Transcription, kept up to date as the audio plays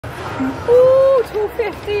Ooh,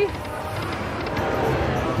 250.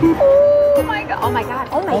 Oh my god. Oh my god.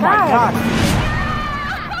 Oh my god.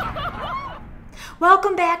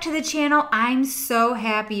 Welcome back to the channel. I'm so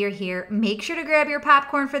happy you're here. Make sure to grab your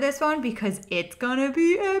popcorn for this one because it's gonna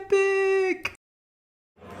be epic.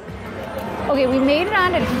 Okay, we made it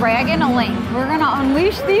on to Dragon Link. We're gonna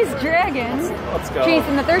unleash these dragons. Let's go.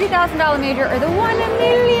 Chasing the $30,000 major or the $1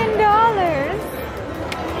 million.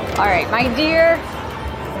 All right, my dear,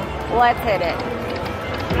 let's hit it.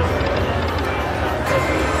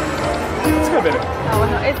 It's good, baby. No,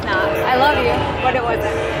 it's not. I love you, but it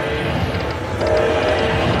wasn't.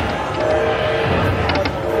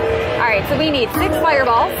 All right, so we need 6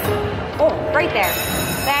 fireballs. Oh, right there.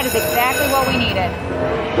 That is exactly what we needed.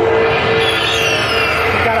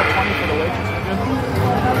 You got a 20 for the waitress,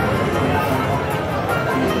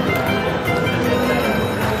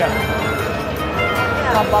 okay.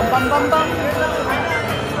 Bum, bum, bum, bum, bum.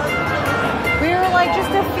 We were like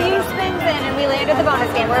just a few spins in and we landed the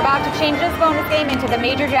bonus game. We're about to change this bonus game into the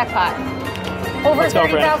major jackpot. Over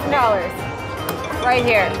 $30,000. Right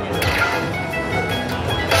here.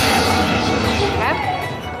 Okay.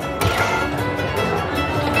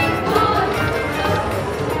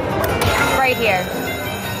 Right here.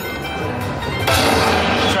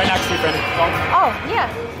 It's right next to you, Brandon. Oh, yeah.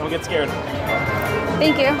 Don't get scared.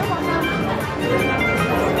 Thank you.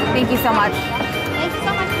 Thank you so much. Thank you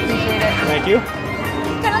so much. Appreciate it. Thank you.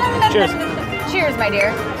 Cheers. Cheers, my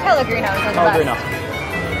dear. Pellegrino. Pellegrino.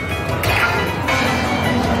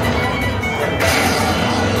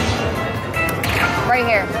 Right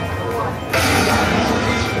here.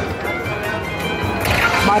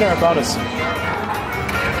 Minor and bonus.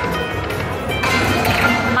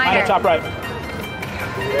 Minor. Top right.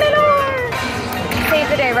 Minor. Save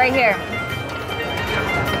the day right here.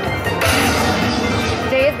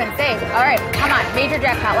 Day has been saved. All right, come on. Major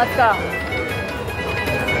jackpot. Let's go.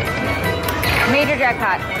 Major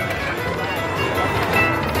jackpot.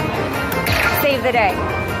 Save the day.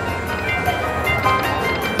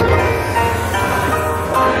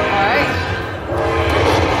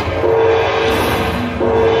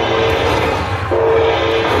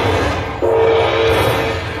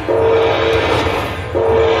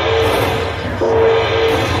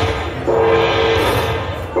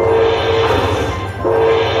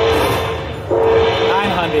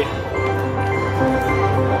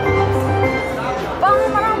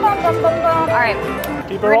 All right.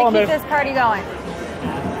 Keep it We're rolling, gonna keep this party going.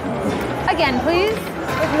 Again, please,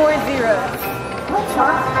 with more zeros.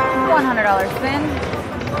 $100 spin.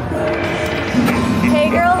 Hey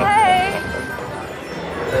girl, hey.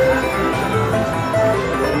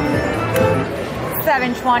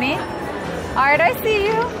 720. All right, I see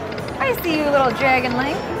you. I see you, little Dragon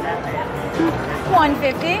Link.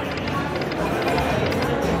 150.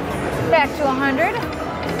 Back to 100.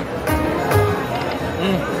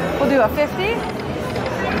 We'll do a 50.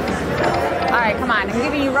 All right, come on. I'm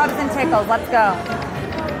giving you rubs and tickles. Let's go.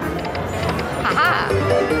 Haha.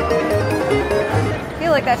 I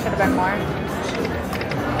feel like that should have been more.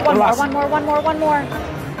 One more.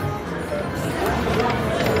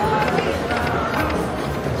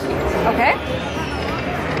 Okay.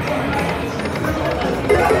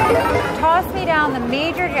 Toss me down the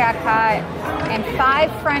major jackpot and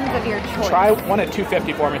 5 friends of your choice. Try one at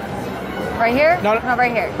 250 for me. Right here? No,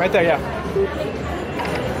 right here. Right there, yeah.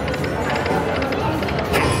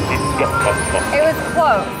 It was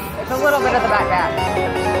close. It's a little bit of the back.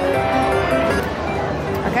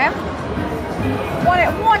 Okay? One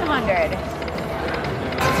at 100.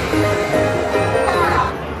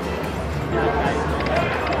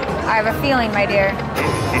 I have a feeling, my dear.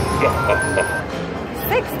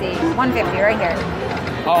 60. 150 right here.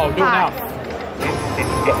 Oh, do it now.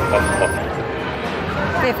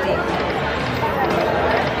 50.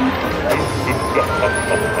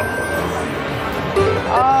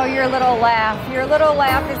 Oh, your little laugh. Your little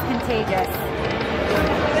laugh is contagious.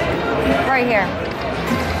 Right here.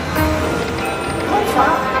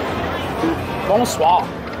 Bonsoir.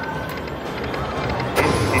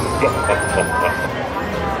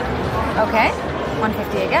 Okay.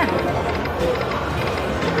 150 again.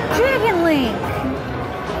 Dragon Link.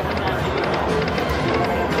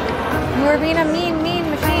 You were being a mean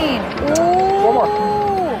machine. Ooh. One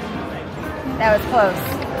more. That was close.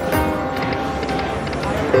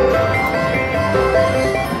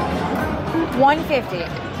 $150.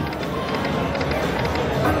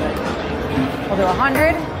 We'll do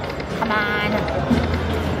 100. Come on.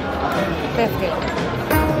 50.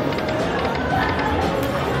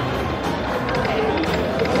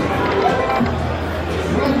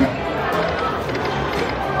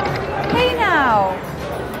 Hey now.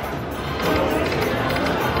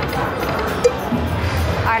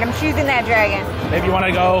 choosing that dragon. Maybe you want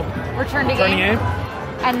to go Return to game.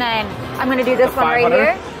 And then I'm going to do this The one right 500.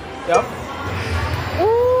 here. Yep.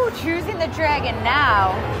 Ooh, choosing the dragon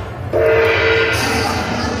now.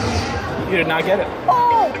 You did not get it.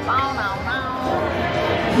 Oh, bow, bow, bow.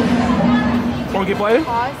 Want to keep playing?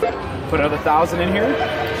 Pause. Put another 1,000 in here.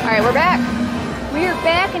 All right, we're back. We are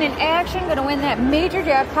back and in action. Going to win that major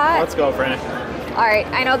jackpot. Let's go, Franny. All right,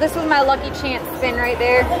 I know this was my lucky chance spin right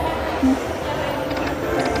there.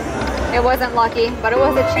 It wasn't lucky, but it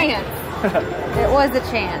was a chance. It was a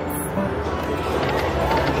chance.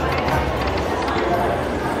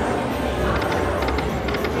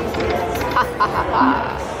 Ha ha ha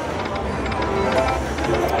ha.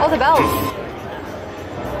 Oh, the bells.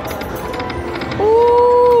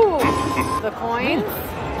 Ooh, the coins.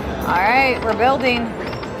 All right, we're building.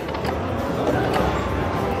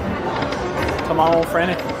 Come on,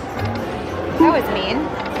 Franny. That was mean.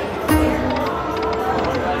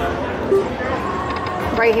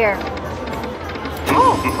 Right here.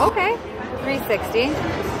 Oh, okay. 360.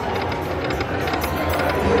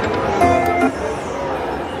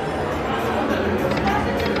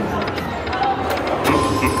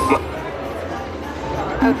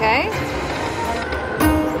 Okay.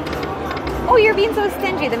 Oh, you're being so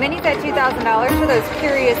stingy. The mini's at $2,000 for those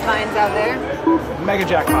curious minds out there. Mega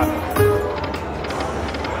jackpot.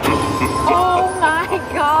 Oh my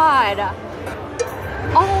God.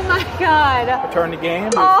 Oh my God. Return the game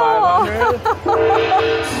with 500.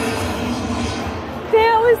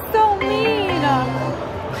 That was so mean.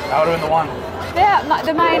 That would have been the one. Yeah,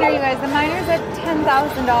 the minor, you guys. The minor's at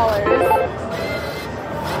 $10,000.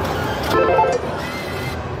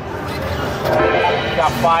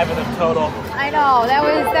 Got 5 of them total. I know, that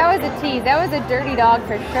was a tease. That was a dirty dog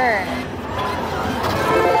for sure.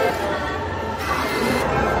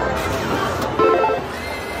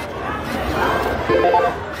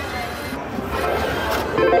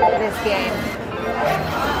 This game.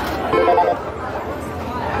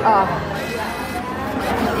 Oh.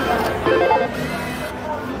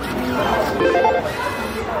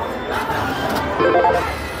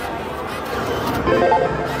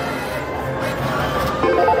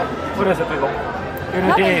 What is it, Pickle? You're in a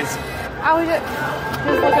Nothing. daze. I was just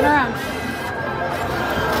looking around.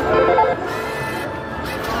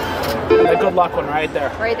 The good luck one right there.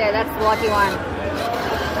 Right there, that's the lucky one.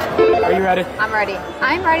 Are you ready? I'm ready.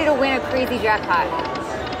 I'm ready to win a crazy jackpot.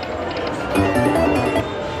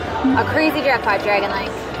 A crazy jackpot, Dragon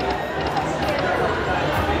Link.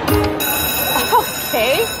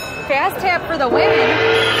 Okay. Fast tap for the win.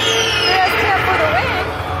 Fast tap for the win.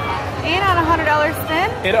 And on a $100 spin.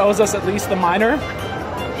 It owes us at least the minor.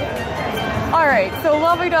 All right, so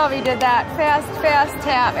Lovey Dovey did that fast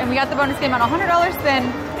tap, and we got the bonus game on a $100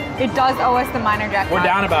 spin. It does owe us the minor jackpot. We're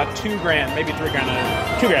down about $2 grand, maybe $3 grand.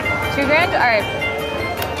 $2 grand. 2 grand? All right.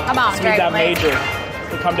 Come on, Let's need that major.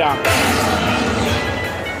 We'll come down.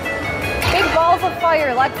 Big balls of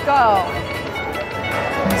fire, let's go.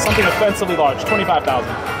 Something offensively large, 25,000.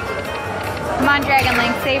 Come on, Dragon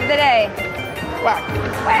Link, save the day. Whack.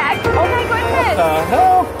 Whack! Oh my goodness! What the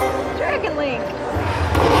hell? Dragon Link.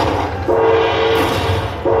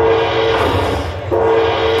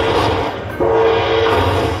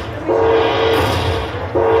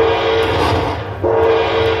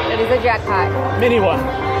 It is a jackpot. Mini one.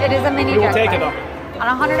 It is a mini We will jackpot. take it though. On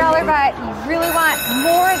a $100 bet, you really want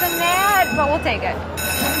more than that, but we'll take it.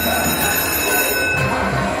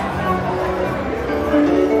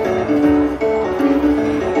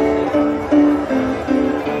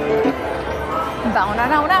 Bow, no,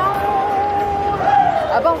 no.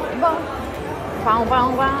 Bow, bow. Bow, bow,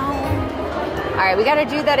 bow. All right, we got to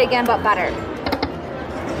do that again, but better.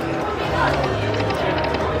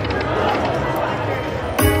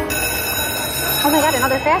 Oh my God,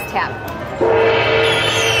 another fast tap.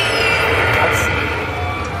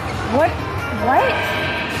 What?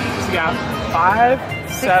 So you got 5,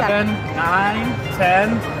 7, 9,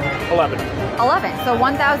 10, 11. 11, so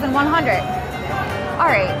 1,100. All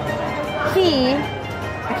right. He,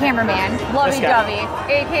 the cameraman, lovey-dovey,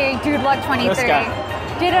 aka Dude Luck 2030,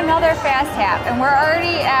 did another fast tap, and we're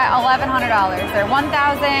already at $1,100. They're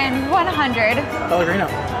 1,100. Pellegrino.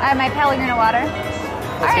 I have my Pellegrino water.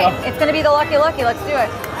 All right, it's gonna be the lucky. Let's do it.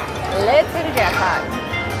 Let's hit a jackpot.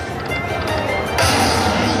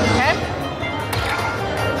 Okay.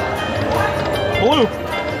 Blue.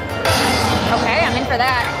 Okay, I'm in for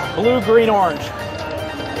that. Blue, green, orange.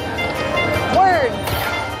 Words.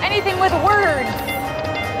 Anything with words.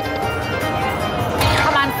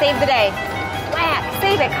 Come on, save the day. Whack,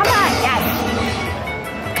 save it. Come on, yes.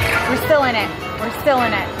 We're still in it. We're still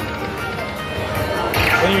in it.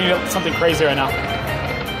 I think you need something crazy right now.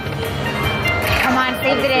 Come on,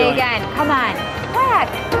 save the day again. Come on. Whack.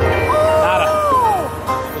 Oh!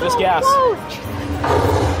 Nada. Just gas. Close.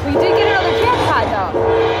 We did get another jackpot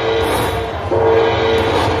though.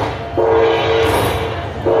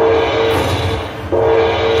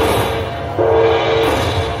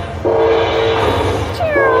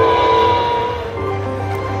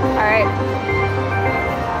 Alright.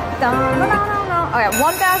 Okay,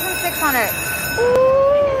 1,600.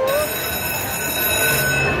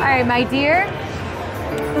 Alright, my dear.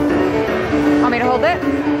 Want me to hold it?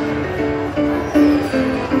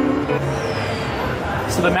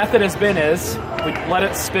 So the method has been is we let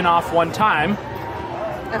it spin off one time,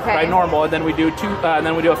 Okay. by normal, and then we do and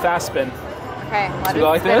then we do a fast spin, Okay, let So it go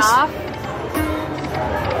like spin this? off.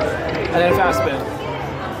 and then a fast spin.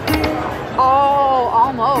 Oh,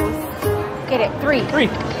 almost. Get it. 3. 3.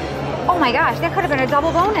 Oh my gosh, that could have been a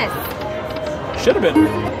double bonus. Should have been.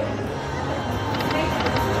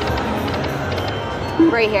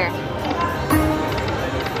 Right here.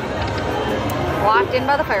 Locked in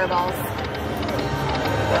by the fireballs.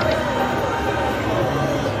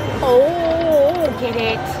 Oh, get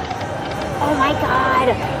it. Oh my God.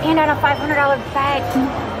 And on a $500 bet.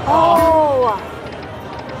 Oh.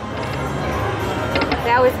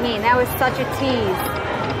 That was mean. That was such a tease.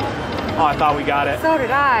 Oh, I thought we got it. So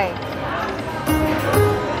did I.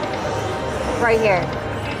 Right here.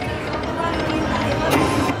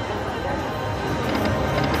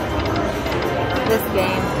 This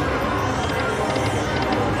game.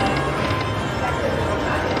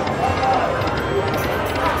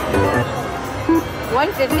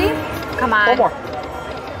 $150? Come on. One more.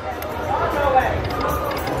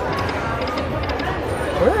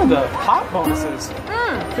 Where are the pot bonuses?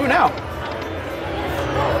 Who now?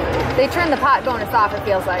 They turned the pot bonus off, it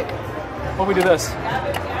feels like. What we do this?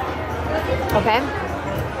 Okay.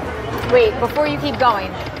 Wait, before you keep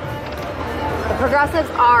going. The progressives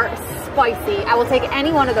are spicy. I will take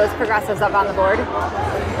any one of those progressives up on the board.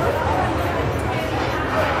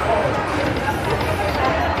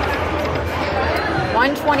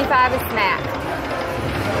 $125 a snack.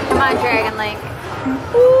 Come on, Dragon Link.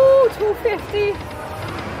 Ooh, $250.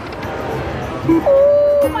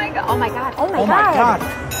 Oh my God. Oh my God. Oh my Oh God. my God.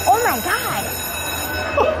 Oh my God.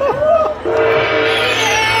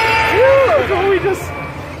 Dude, we just.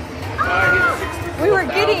 We were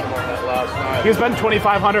getting. Last night. He was betting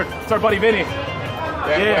 2,500. It's our buddy Vinny.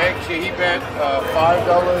 Yeah. Actually, he bet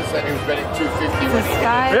 $5 and he was betting $250 when he hit.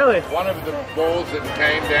 Guy. Really? One of the balls that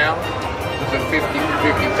came down was a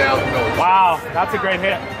 $50,000. Wow, that's a great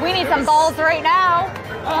hit. We need some balls right now.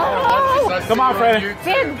 Oh, Come on, Freddie.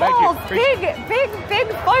 big balls, big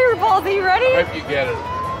fireballs. Are you ready? I hope you get it.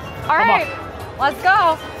 All right, let's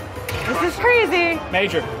go. This is crazy.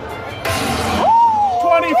 Major. Oh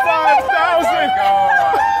 25,000.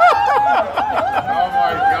 Oh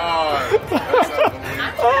my God. That's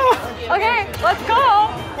unbelievable. Okay, let's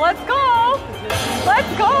go. Let's go.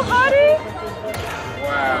 Let's go, buddy.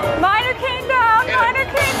 Wow. Minor came down. Minor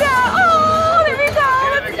came down. Oh, there we go.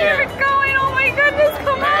 Let's keep it going. Oh my goodness,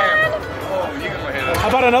 come on. Oh, you can hit it. How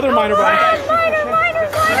about another minor Minor, button?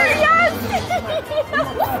 yes.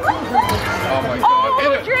 Oh my God. Oh,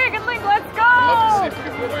 Hit it. Dragon Link, let's go. Love to see if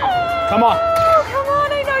you can win. Come on. Oh, come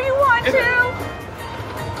on, I know you want to.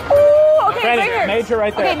 Ooh, okay, Freddie, right here. major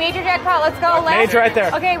right there. Okay, major jackpot, let's go. Major right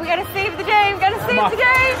there. Okay, we gotta save the day. We gotta save on. the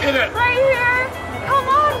day. Hit it. Right here. Come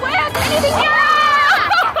on, whack. Anything. Yeah!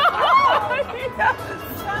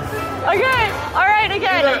 Okay, all right,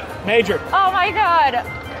 again. Hit it. Major. Oh my God.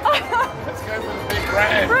 Let's go for the big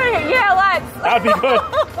grand. Right, yeah, let's. That'd be good.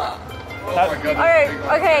 Oh my God. All right,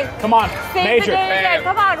 okay. Come on. Save Major. the day again.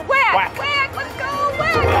 Come on, whack, Whack. whack, let's go,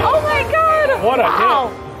 whack. Oh my God. What a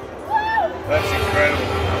wow. That's incredible.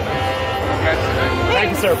 Congratulations. Thank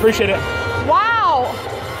you, sir. Appreciate it. Wow.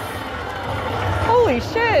 Holy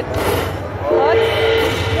shit. What?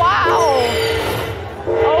 Wow.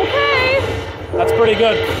 Okay. That's pretty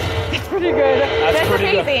good. That's pretty good. That's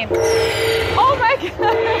pretty good. amazing. Oh my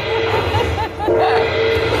God.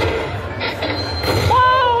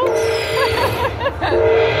 Wow.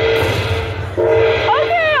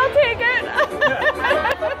 Okay, I'll take it.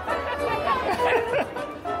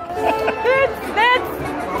 That's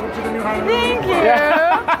thank you.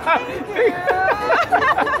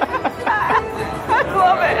 I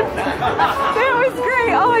love it. That was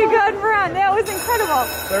great. Oh my God, Ron, that was incredible.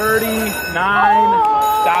 39,000.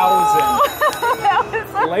 That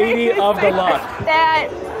was Lady of the amazing. luck. That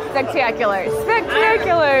spectacular.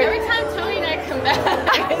 Spectacular. Every time Tony and I come back,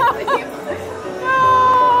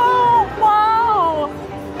 Oh, wow.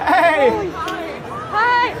 Hey.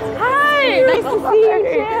 Hi. Hi. Nice to see you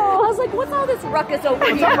too. was like, what's all this ruckus over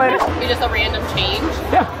here? What's up, lady? You just a random change?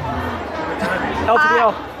 Yeah. L to the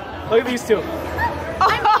L. Look at these two. I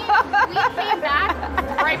mean, we came back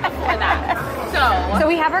right before that. So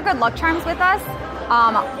we have our good luck charms with us.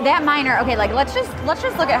 That minor, okay, like let's just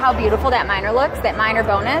look at how beautiful that minor looks, that minor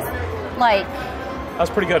bonus. Like, That's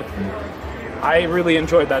pretty good. I really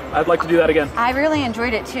enjoyed that. I'd like to do that again. I really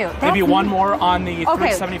enjoyed it too. Maybe one more on the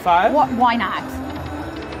 375? Why not?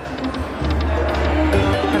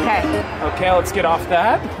 Okay. Okay, let's get off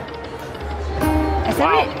that.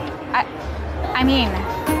 Wow. I mean,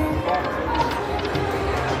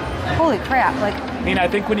 holy crap, like. I mean, I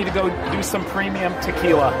think we need to go do some premium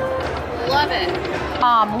tequila. Love it.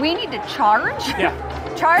 We need to charge? Yeah.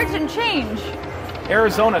 Charge and change.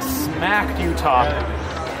 Arizona smacked Utah.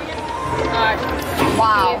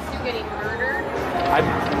 Wow. You getting murdered? I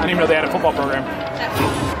didn't even know they had a football program.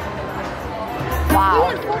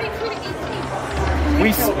 Wow. 42 to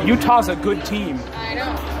 18. Utah's a good team. I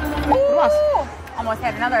know. Ooh, almost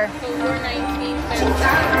had another. So we're 19.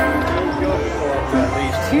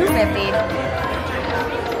 250.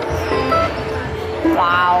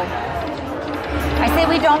 Wow. I say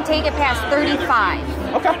we don't take it past 35.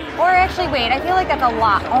 Okay. Or actually, wait, I feel like that's a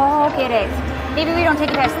lot. Oh, okay, it is. Maybe we don't take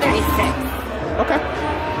it past 36. Okay.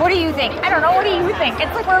 What do you think? I don't know. What do you think?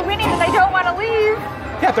 It's like we're winning and I don't want to leave.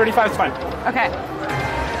 Yeah, 35 is fine. Okay.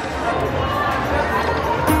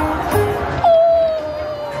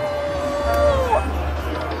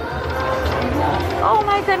 Oh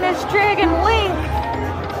my goodness, Dragon Link.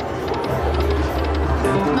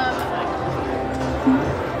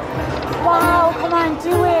 Wow, come on,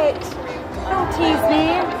 do it. Don't tease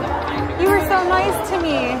me. You were so nice to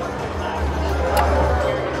me.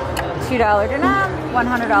 $2 denom,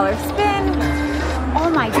 $100 spin. Oh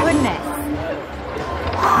my goodness.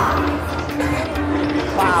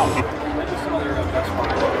 Wow.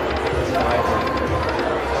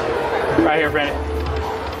 Right here, Brandon.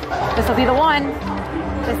 This will be the one.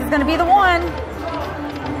 This is gonna be the one.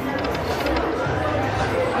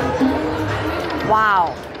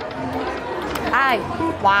 Wow.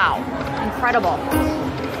 Wow. Incredible.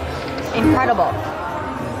 Incredible.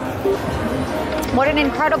 What an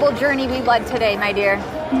incredible journey we led today, my dear.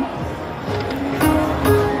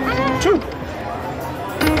 2.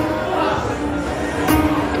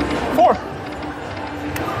 4.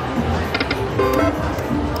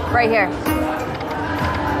 Right here.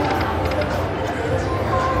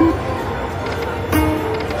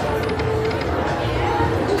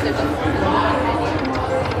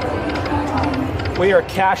 We are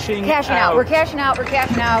cashing out. We're cashing out. We're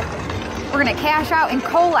cashing out. We're gonna cash out and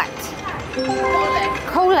collect.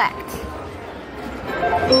 Collect.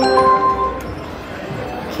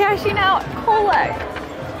 Cashing out. Collect.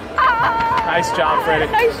 Ah! Nice job,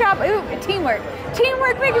 Freddie. Nice job. Ooh, teamwork.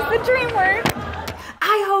 Teamwork makes the dream work.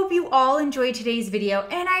 I hope you all enjoyed today's video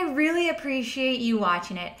and I really appreciate you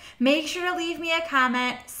watching it. Make sure to leave me a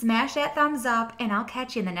comment, smash that thumbs up, and I'll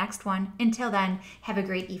catch you in the next one. Until then, have a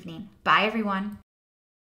great evening. Bye, everyone.